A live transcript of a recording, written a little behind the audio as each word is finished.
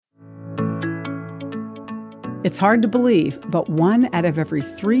It's hard to believe, but 1 out of every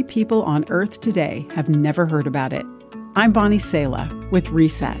 3 people on Earth today have never heard about it. I'm Bonnie Sala with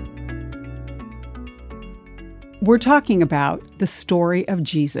Reset. We're talking about the story of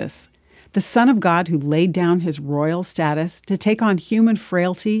Jesus, the Son of God who laid down his royal status to take on human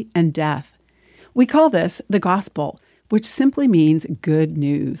frailty and death. We call this the gospel, which simply means good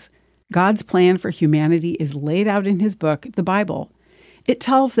news. God's plan for humanity is laid out in his book, the Bible. It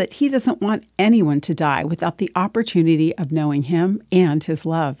tells that he doesn't want anyone to die without the opportunity of knowing him and his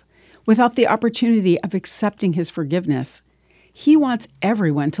love, without the opportunity of accepting his forgiveness. He wants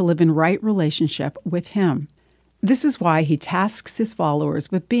everyone to live in right relationship with him. This is why he tasks his followers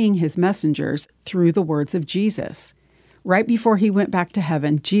with being his messengers through the words of Jesus. Right before he went back to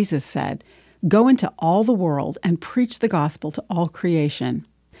heaven, Jesus said, "Go into all the world and preach the gospel to all creation."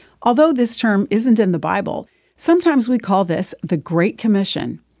 Although this term isn't in the Bible, sometimes we call this the Great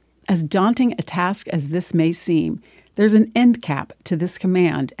Commission. As daunting a task as this may seem, there's an end cap to this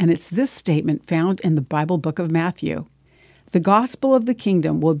command, and it's this statement found in the Bible book of Matthew. The gospel of the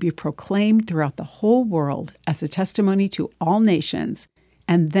kingdom will be proclaimed throughout the whole world as a testimony to all nations,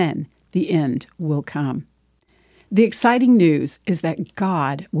 and then the end will come. The exciting news is that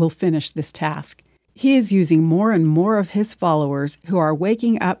God will finish this task. He is using more and more of his followers who are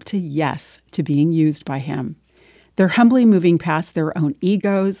waking up to yes to being used by him. They're humbly moving past their own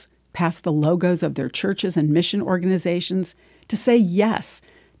egos, past the logos of their churches and mission organizations, to say yes,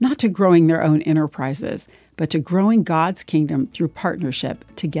 not to growing their own enterprises, but to growing God's kingdom through partnership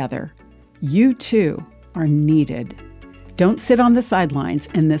together. You too are needed. Don't sit on the sidelines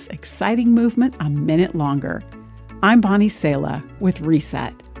in this exciting movement a minute longer. I'm Bonnie Sala with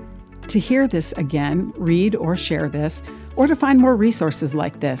Reset. To hear this again, read or share this, or to find more resources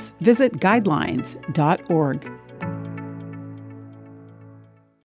like this, visit guidelines.org.